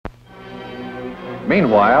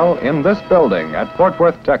Meanwhile, in this building at Fort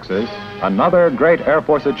Worth, Texas, another great Air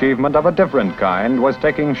Force achievement of a different kind was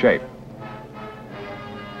taking shape.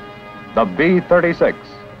 The B-36,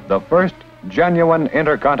 the first genuine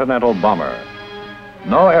intercontinental bomber.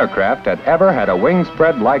 No aircraft had ever had a wing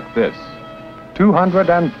spread like this,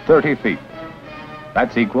 230 feet.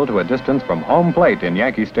 That's equal to a distance from home plate in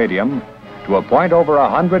Yankee Stadium to a point over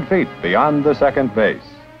 100 feet beyond the second base.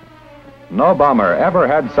 No bomber ever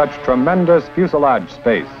had such tremendous fuselage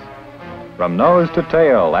space. From nose to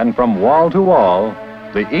tail and from wall to wall,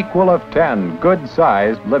 the equal of 10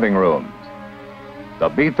 good-sized living rooms. The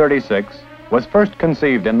B-36 was first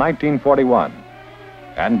conceived in 1941,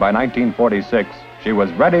 and by 1946, she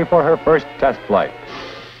was ready for her first test flight.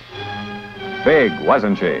 Big,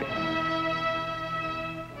 wasn't she?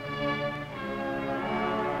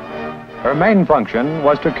 Her main function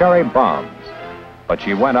was to carry bombs, but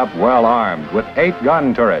she went up well armed with 8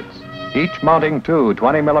 gun turrets, each mounting 2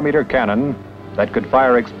 20-millimeter cannon that could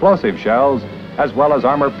fire explosive shells as well as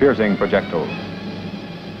armor-piercing projectiles.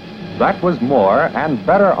 That was more and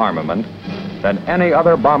better armament than any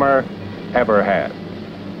other bomber ever had.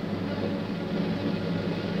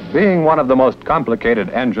 Being one of the most complicated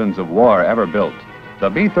engines of war ever built, the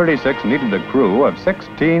B-36 needed a crew of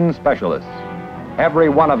 16 specialists. Every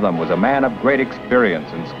one of them was a man of great experience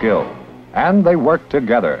and skill, and they worked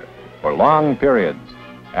together for long periods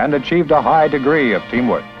and achieved a high degree of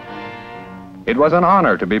teamwork. It was an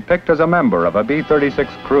honor to be picked as a member of a B-36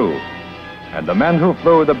 crew, and the men who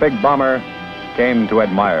flew the big bomber came to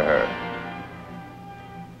admire her.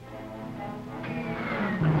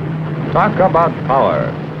 Talk about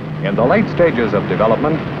power. In the late stages of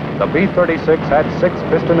development, the B-36 had 6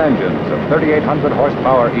 piston engines of 3,800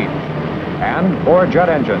 horsepower each, and 4 jet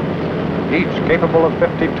engines, each capable of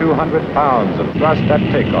 5,200 pounds of thrust at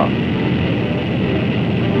takeoff.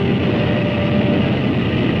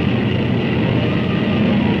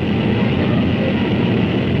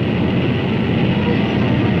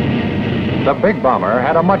 The big bomber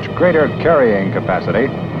had a much greater carrying capacity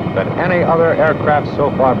than any other aircraft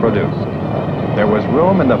so far produced. There was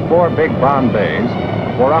room in the 4 big bomb bays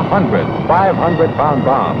for 100 500-pound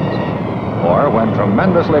bombs, or when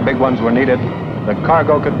tremendously big ones were needed, the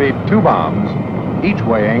cargo could be 2 bombs, each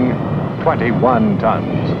weighing 21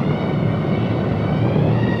 tons.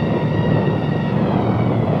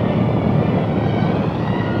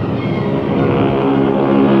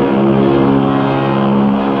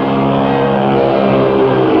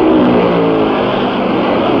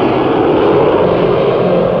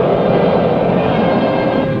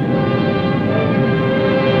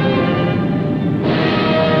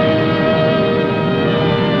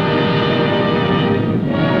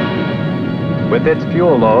 With its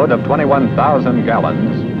fuel load of 21,000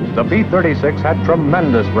 gallons, the B-36 had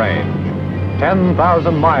tremendous range,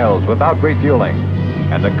 10,000 miles without refueling,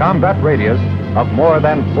 and a combat radius of more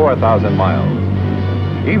than 4,000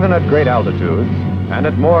 miles. Even at great altitudes, and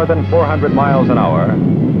at more than 400 miles an hour,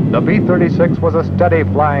 the B-36 was a steady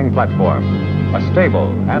flying platform, a stable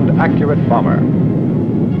and accurate bomber.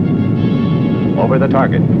 Over the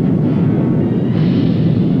target.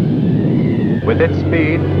 With its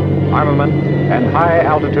speed, armament, and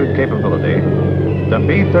high-altitude capability, the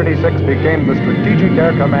B-36 became the Strategic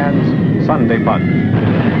Air Command's Sunday punch.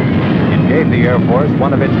 It gave the Air Force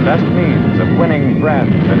one of its best means of winning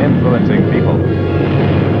friends and influencing people.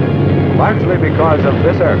 Largely because of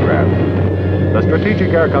this aircraft, the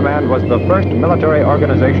Strategic Air Command was the first military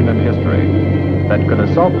organization in history that could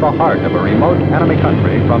assault the heart of a remote enemy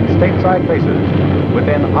country from stateside bases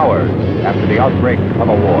within hours after the outbreak of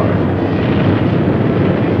a war.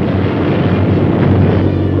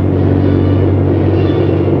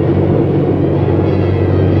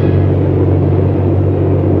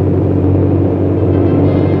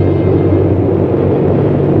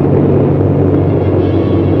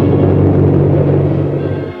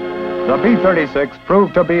 The B-36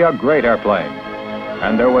 proved to be a great airplane,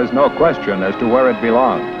 and there was no question as to where it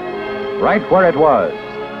belonged. Right where it was,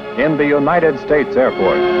 in the United States Air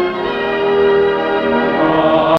Force.